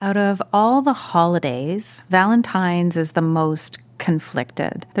Out of all the holidays, Valentine's is the most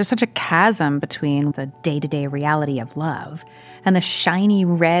conflicted. There's such a chasm between the day-to-day reality of love and the shiny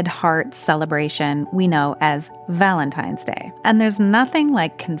red heart celebration we know as Valentine's Day. And there's nothing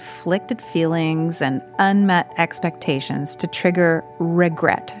like conflicted feelings and unmet expectations to trigger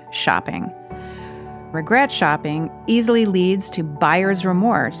regret shopping. Regret shopping easily leads to buyer's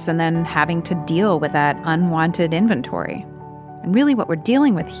remorse and then having to deal with that unwanted inventory. And really what we're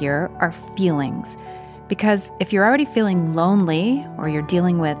dealing with here are feelings. Because if you're already feeling lonely or you're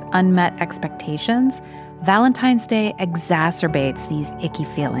dealing with unmet expectations, Valentine's Day exacerbates these icky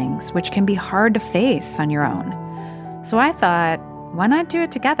feelings, which can be hard to face on your own. So I thought, why not do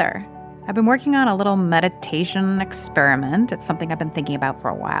it together? I've been working on a little meditation experiment. It's something I've been thinking about for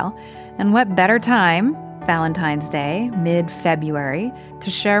a while. And what better time, Valentine's Day, mid-February,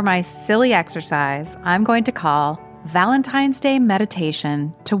 to share my silly exercise I'm going to call Valentine's Day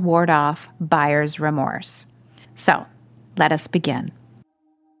meditation to ward off buyer's remorse. So, let us begin.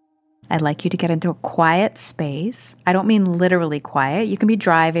 I'd like you to get into a quiet space. I don't mean literally quiet. You can be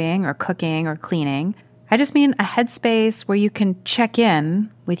driving or cooking or cleaning. I just mean a headspace where you can check in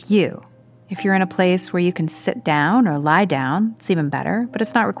with you. If you're in a place where you can sit down or lie down, it's even better, but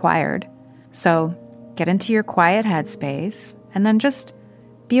it's not required. So, get into your quiet headspace and then just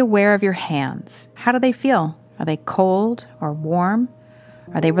be aware of your hands. How do they feel? Are they cold or warm?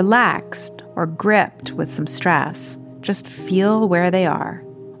 Are they relaxed or gripped with some stress? Just feel where they are.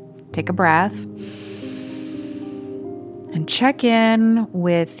 Take a breath and check in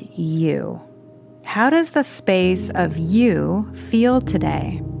with you. How does the space of you feel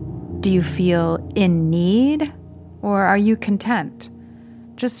today? Do you feel in need or are you content?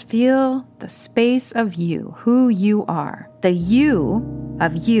 Just feel the space of you, who you are, the you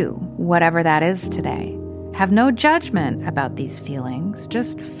of you, whatever that is today. Have no judgment about these feelings,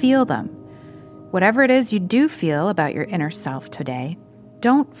 just feel them. Whatever it is you do feel about your inner self today,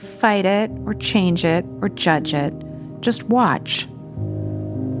 don't fight it or change it or judge it. Just watch.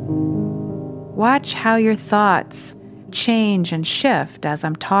 Watch how your thoughts change and shift as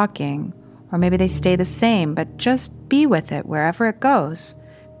I'm talking, or maybe they stay the same, but just be with it wherever it goes.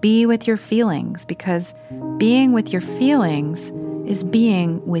 Be with your feelings, because being with your feelings is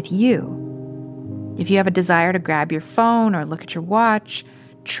being with you. If you have a desire to grab your phone or look at your watch,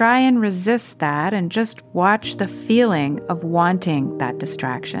 try and resist that and just watch the feeling of wanting that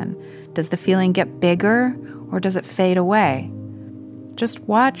distraction. Does the feeling get bigger or does it fade away? Just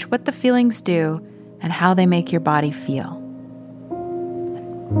watch what the feelings do and how they make your body feel.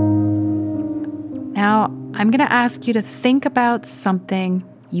 Now, I'm going to ask you to think about something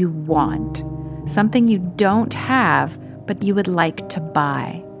you want, something you don't have, but you would like to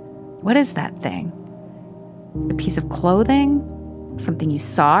buy. What is that thing? A piece of clothing? Something you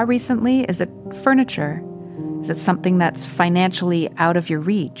saw recently? Is it furniture? Is it something that's financially out of your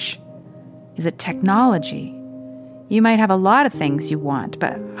reach? Is it technology? You might have a lot of things you want,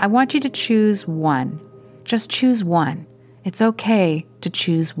 but I want you to choose one. Just choose one. It's okay to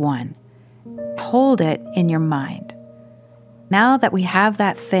choose one. Hold it in your mind. Now that we have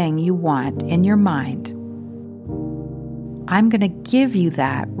that thing you want in your mind, I'm going to give you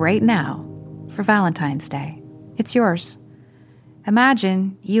that right now for Valentine's Day. It's yours.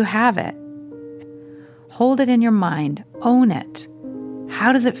 Imagine you have it. Hold it in your mind. Own it.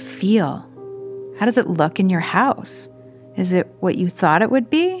 How does it feel? How does it look in your house? Is it what you thought it would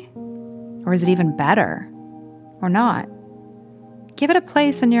be? Or is it even better? Or not? Give it a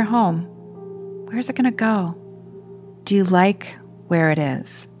place in your home. Where's it going to go? Do you like where it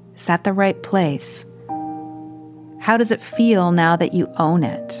is? Is that the right place? How does it feel now that you own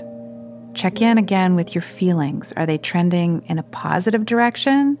it? Check in again with your feelings. Are they trending in a positive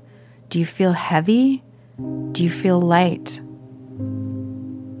direction? Do you feel heavy? Do you feel light?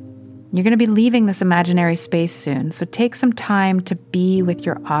 You're going to be leaving this imaginary space soon, so take some time to be with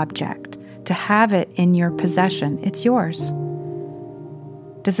your object, to have it in your possession. It's yours.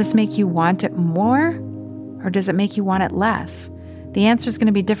 Does this make you want it more, or does it make you want it less? The answer is going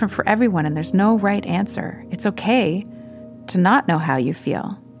to be different for everyone, and there's no right answer. It's okay to not know how you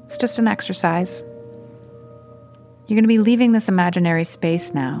feel. It's just an exercise. You're going to be leaving this imaginary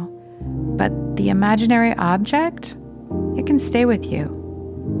space now, but the imaginary object, it can stay with you.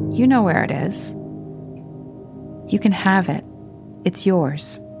 You know where it is. You can have it. It's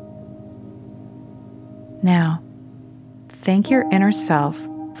yours. Now, thank your inner self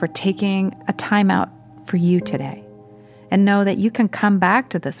for taking a time out for you today. And know that you can come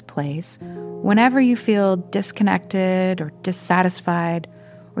back to this place whenever you feel disconnected or dissatisfied,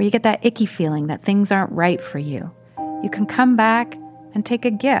 or you get that icky feeling that things aren't right for you. You can come back and take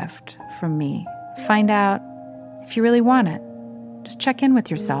a gift from me. Find out if you really want it. Just check in with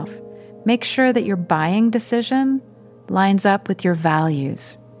yourself. Make sure that your buying decision lines up with your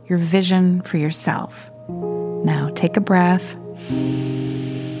values, your vision for yourself. Now take a breath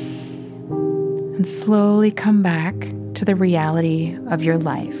and slowly come back to the reality of your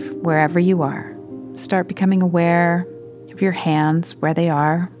life, wherever you are. Start becoming aware of your hands, where they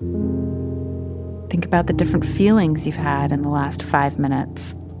are. Think about the different feelings you've had in the last 5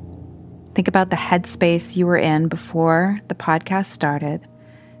 minutes. Think about the headspace you were in before the podcast started,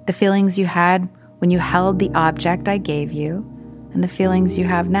 the feelings you had when you held the object I gave you, and the feelings you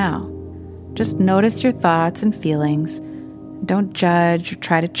have now. Just notice your thoughts and feelings. Don't judge or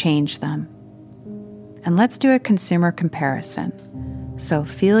try to change them. And let's do a consumer comparison. So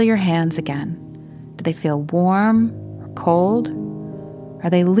feel your hands again. Do they feel warm or cold? Are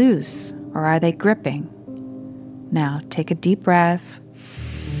they loose or are they gripping? Now take a deep breath.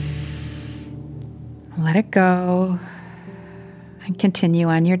 Let it go and continue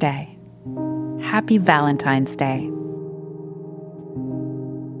on your day. Happy Valentine's Day.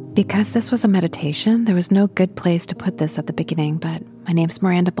 Because this was a meditation, there was no good place to put this at the beginning, but my name's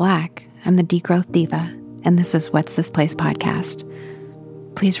Miranda Black. I'm the Degrowth Diva, and this is What's This Place podcast.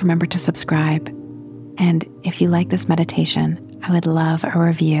 Please remember to subscribe. And if you like this meditation, I would love a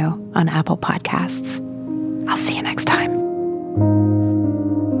review on Apple Podcasts.